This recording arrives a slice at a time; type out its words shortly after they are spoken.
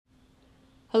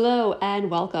Hello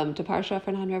and welcome to Parsha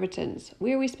for Non-Revitans,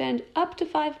 where we spend up to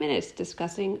 5 minutes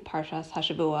discussing Parshas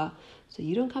Hashavua, so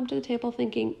you don't come to the table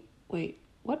thinking, wait,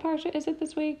 what Parsha is it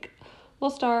this week? We'll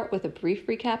start with a brief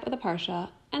recap of the Parsha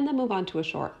and then move on to a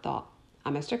short thought.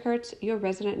 I'm Esther Kurtz, your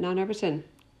resident non-Revitan, and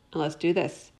let's do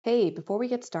this. Hey, before we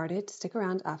get started, stick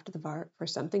around after the VAR for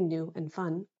something new and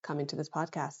fun coming to this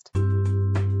podcast.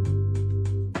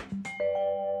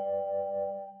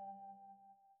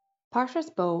 Parsha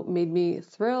Bo made me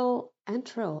thrill and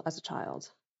trill as a child.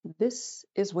 This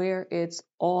is where it's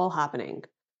all happening.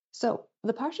 So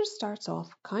the Parsha starts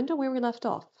off kind of where we left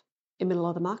off, in middle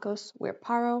of the Makos, where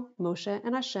Paro, Moshe,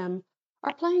 and Hashem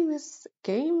are playing this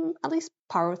game. At least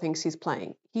Paro thinks he's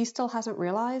playing. He still hasn't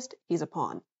realized he's a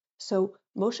pawn. So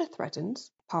Moshe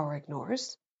threatens, Paro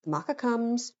ignores. The Makkah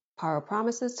comes, Paro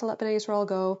promises to let Bnei Israel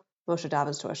go. Moshe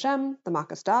davens to Hashem, the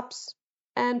Makkah stops,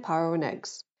 and Paro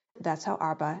reneges. That's how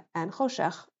Arba and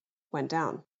Choshech went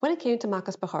down. When it came to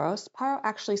Makas Bechoros, Paro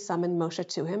actually summoned Moshe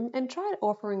to him and tried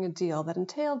offering a deal that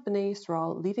entailed Bnei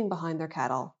Yisrael leaving behind their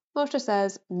cattle. Moshe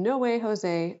says, "No way,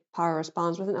 Jose." Paro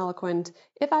responds with an eloquent,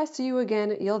 "If I see you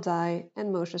again, you'll die."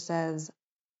 And Moshe says,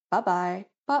 "Bye-bye."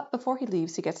 But before he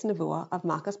leaves, he gets a nevuah of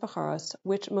Makas Bechoros,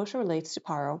 which Moshe relates to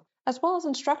Paro, as well as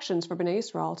instructions for Bnei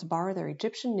Yisrael to borrow their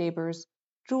Egyptian neighbors'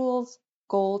 jewels,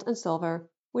 gold, and silver,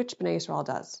 which Bnei Yisrael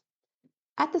does.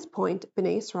 At this point,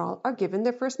 Bnei Israel are given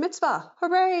their first mitzvah.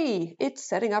 Hooray! It's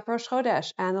setting up Rosh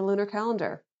Chodesh and the lunar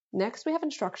calendar. Next, we have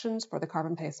instructions for the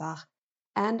Karban Pesach,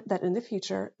 and that in the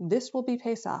future, this will be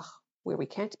Pesach, where we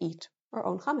can't eat or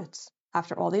own chametz.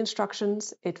 After all the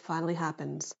instructions, it finally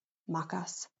happens.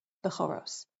 Makas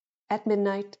Bechoros. At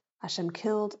midnight, Hashem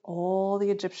killed all the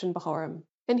Egyptian Bechorim.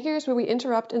 And here's where we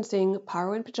interrupt and sing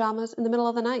Paro in pajamas in the middle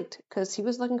of the night, because he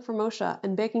was looking for Moshe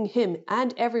and begging him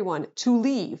and everyone to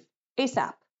leave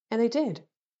ASAP. And they did.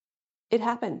 It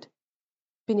happened.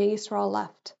 Bnei Yisrael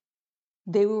left.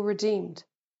 They were redeemed.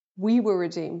 We were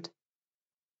redeemed.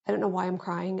 I don't know why I'm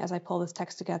crying as I pull this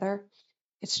text together.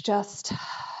 It's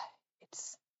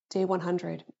day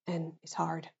 100 and it's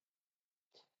hard.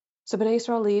 So Bnei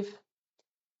Yisrael leave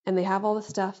and they have all the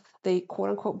stuff they quote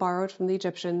unquote borrowed from the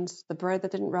Egyptians, the bread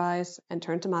that didn't rise and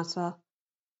turned to matzah,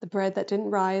 the bread that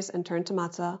didn't rise and turned to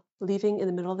matzah, leaving in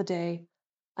the middle of the day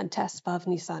on Tes Vav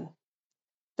Nisan.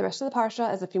 The rest of the Parsha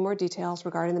has a few more details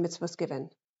regarding the mitzvahs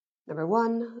given. Number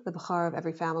 1, the Bechar of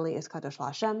every family is Kadosh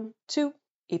LaHashem. 2,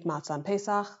 eat matzah on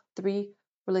Pesach. 3,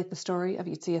 relate the story of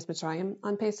Yitzias Mitzrayim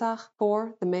on Pesach.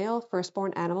 4, the male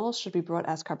firstborn animals should be brought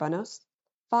as karbanos.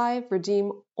 5,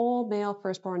 redeem all male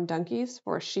firstborn donkeys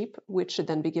for a sheep, which should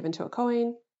then be given to a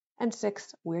Kohen. And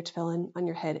 6, wear tefillin on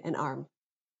your head and arm.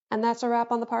 And that's a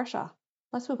wrap on the Parsha.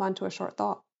 Let's move on to a short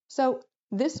thought. So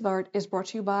this vart is brought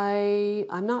to you by,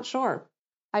 I'm not sure.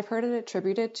 I've heard it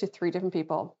attributed to 3 different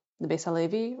people, the Beis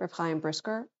Halevi, Rav Chaim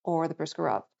Brisker, or the Brisker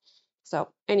Rav. So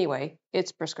anyway,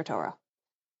 it's Brisker Torah.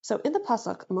 So in the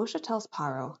Pasuk, Moshe tells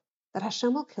Paro that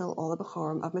Hashem will kill all the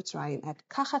Bechorim of Mitzrayim at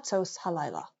Kachatzos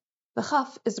Halayla. The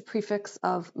Chaf is a prefix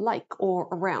of like or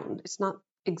around. It's not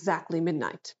exactly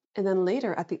midnight. And then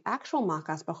later at the actual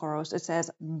Makas Bechoros, it says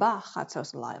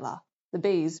Bachatzos Halayla, the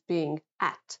Beis being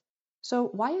at. So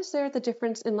why is there the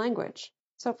difference in language?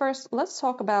 So first, let's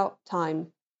talk about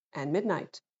time and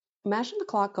midnight. Imagine the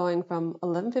clock going from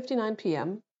 11:59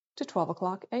 p.m. to 12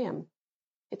 o'clock a.m.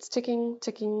 It's ticking,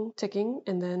 ticking, ticking,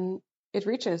 and then it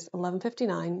reaches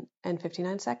 11:59 and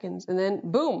 59 seconds, and then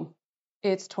boom,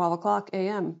 it's 12 o'clock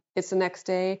a.m. It's the next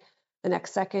day, the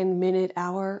next second, minute,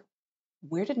 hour.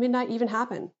 Where did midnight even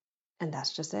happen? And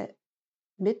that's just it.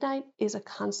 Midnight is a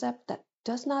concept that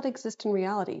does not exist in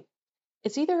reality.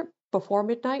 It's either before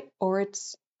midnight or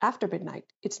it's after midnight.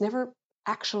 It's never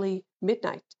actually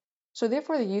midnight. So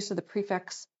therefore the use of the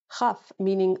prefix chaf,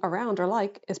 meaning around or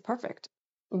like, is perfect.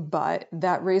 But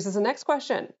that raises the next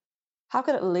question. How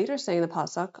could it later say in the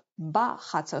pasuk, ba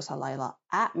chatzos halayla,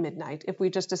 at midnight, if we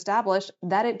just established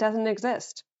that it doesn't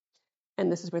exist?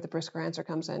 And this is where the Brisker answer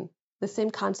comes in. The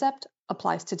same concept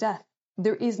applies to death.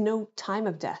 There is no time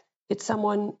of death. It's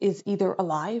someone is either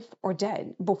alive or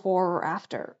dead, before or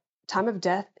after. Time of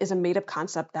death is a made-up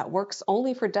concept that works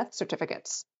only for death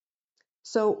certificates.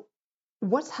 So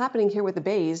what's happening here with the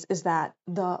Beis is that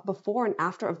the before and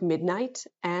after of midnight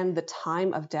and the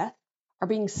time of death are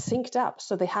being synced up,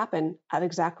 so they happen at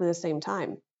exactly the same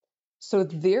time. So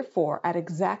therefore, at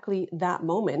exactly that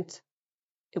moment,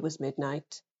 it was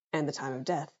midnight and the time of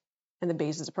death, and the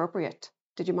Beis is appropriate.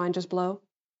 Did your mind just blow?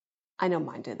 I know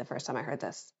mine did the first time I heard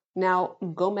this. Now,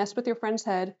 go mess with your friend's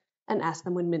head and ask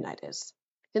them when midnight is.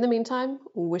 In the meantime,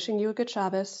 wishing you a good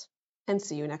Shabbos, and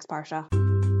see you next Parsha.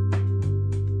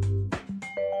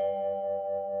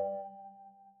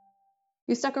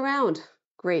 You stuck around.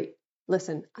 Great.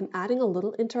 Listen, I'm adding a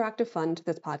little interactive fun to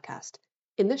this podcast.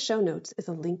 In the show notes is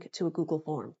a link to a Google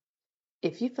form.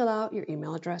 If you fill out your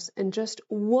email address and just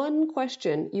one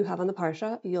question you have on the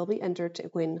Parsha, you'll be entered to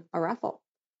win a raffle.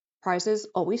 Prizes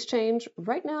always change.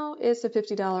 Right now is a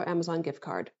 $50 Amazon gift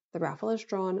card. The raffle is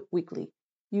drawn weekly.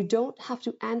 You don't have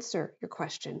to answer your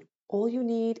question. All you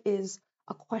need is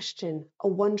a question, a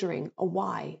wondering, a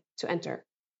why to enter.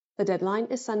 The deadline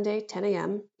is Sunday, 10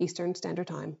 a.m. Eastern Standard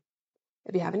Time.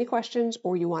 If you have any questions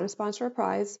or you want to sponsor a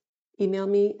prize, email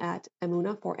me at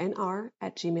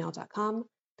emunah4nr@gmail.com.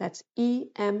 That's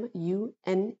EMUNAH,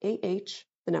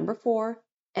 the number 4,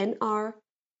 NR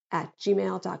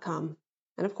 @gmail.com.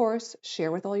 And of course,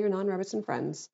 share with all your non-Rebbetzin friends.